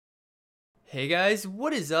Hey guys,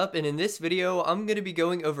 what is up? And in this video, I'm going to be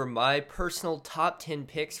going over my personal top 10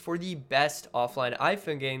 picks for the best offline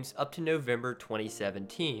iPhone games up to November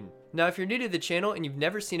 2017. Now, if you're new to the channel and you've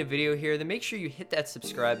never seen a video here, then make sure you hit that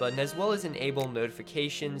subscribe button as well as enable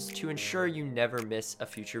notifications to ensure you never miss a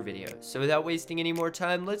future video. So without wasting any more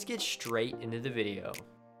time, let's get straight into the video.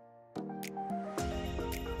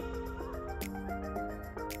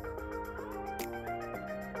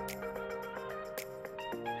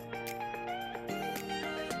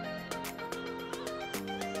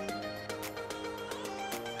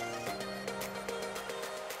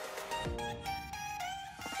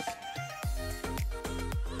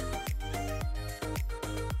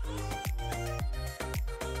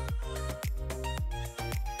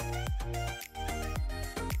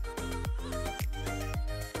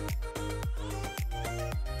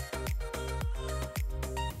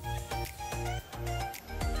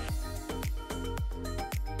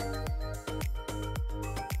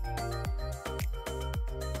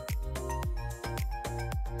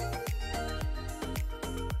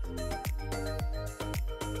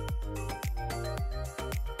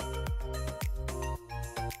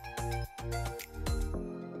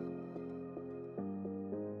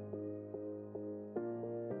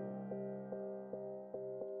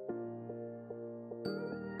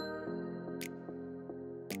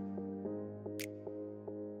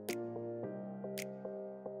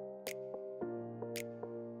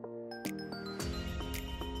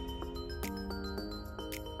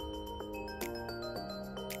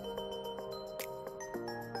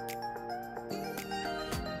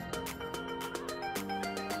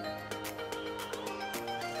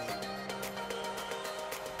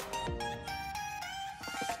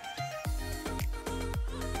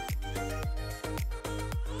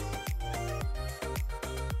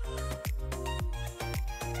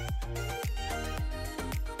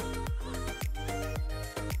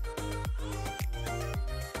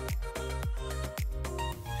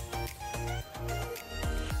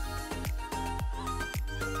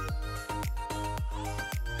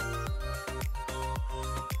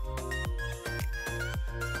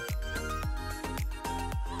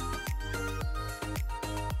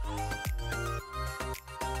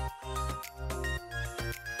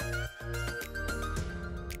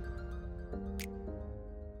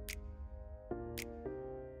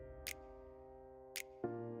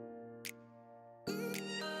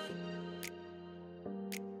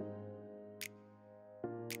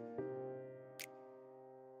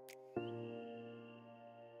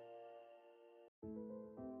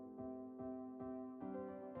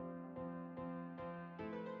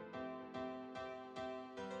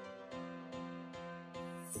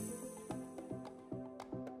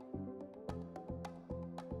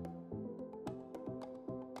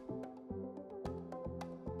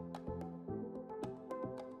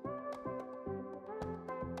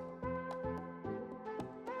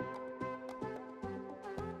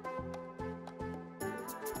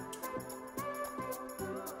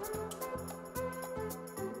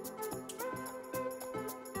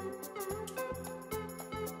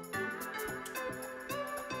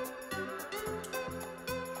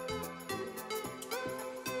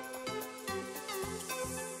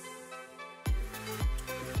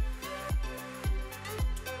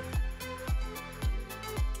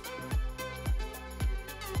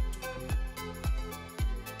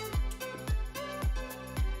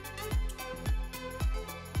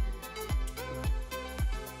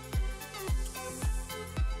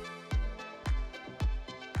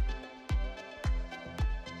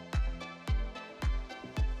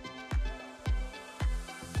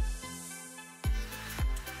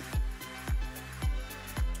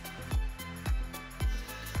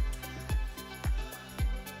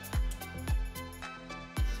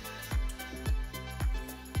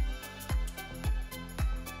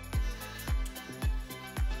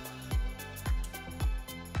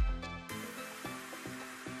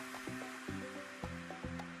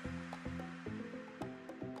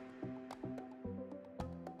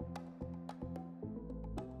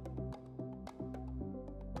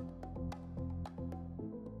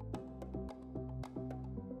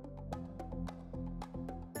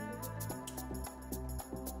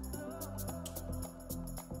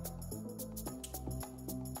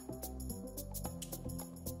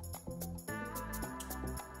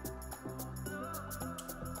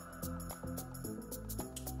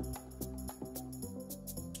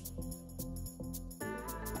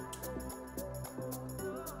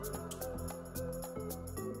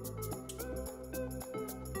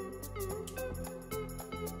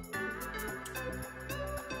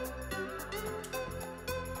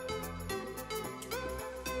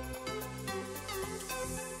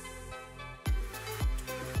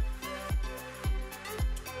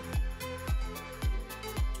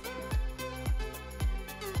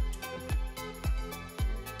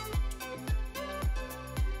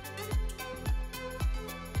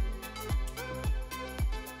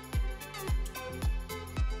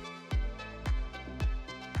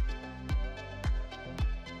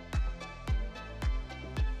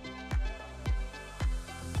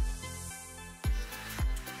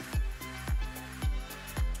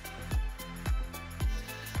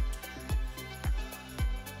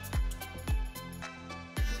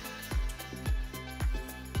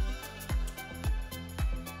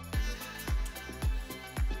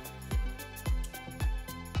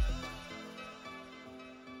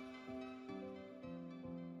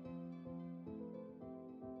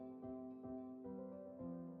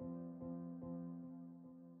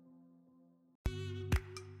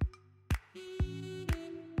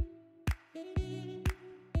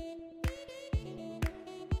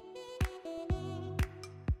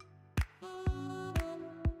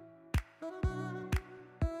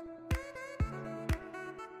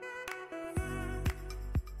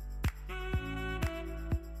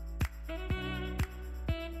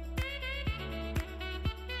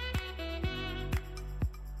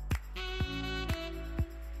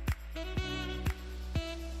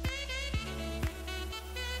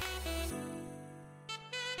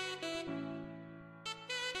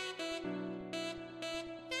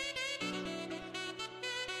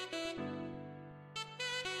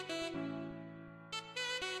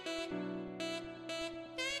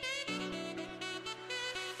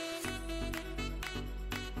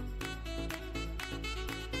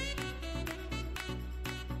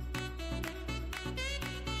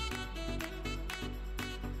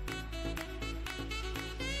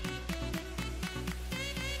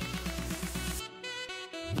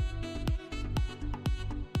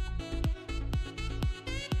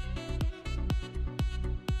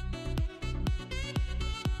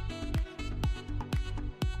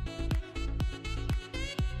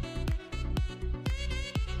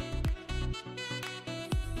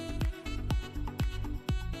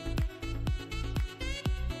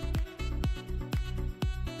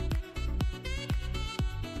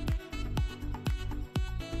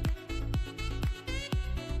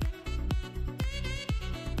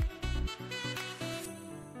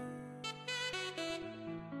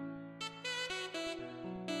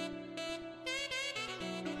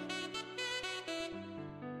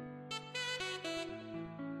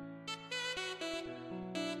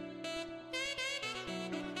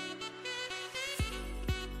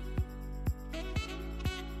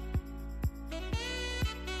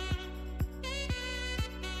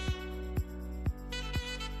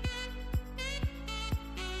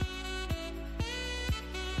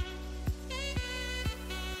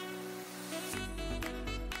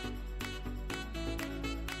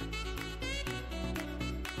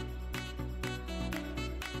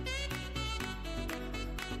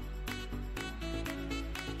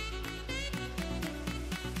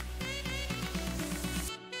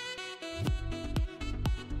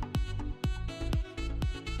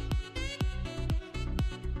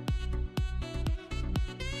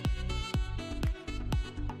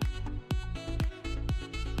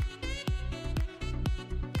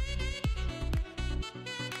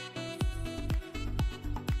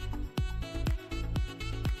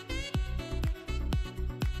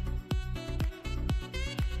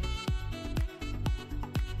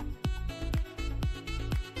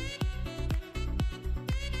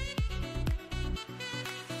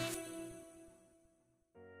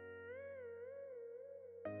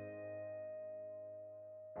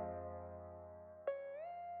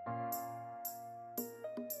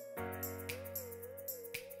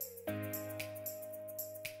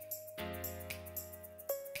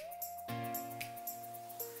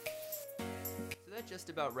 just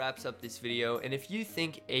about wraps up this video, and if you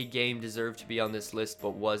think a game deserved to be on this list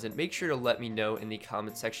but wasn't, make sure to let me know in the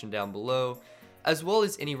comment section down below, as well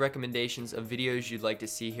as any recommendations of videos you'd like to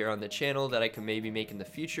see here on the channel that I could maybe make in the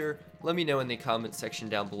future. Let me know in the comment section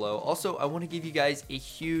down below. Also, I want to give you guys a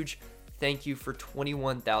huge thank you for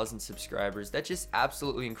 21,000 subscribers. That's just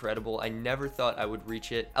absolutely incredible. I never thought I would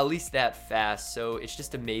reach it, at least that fast, so it's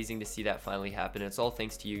just amazing to see that finally happen. It's all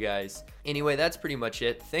thanks to you guys. Anyway, that's pretty much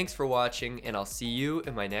it. Thanks for watching, and I'll see you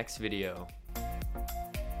in my next video.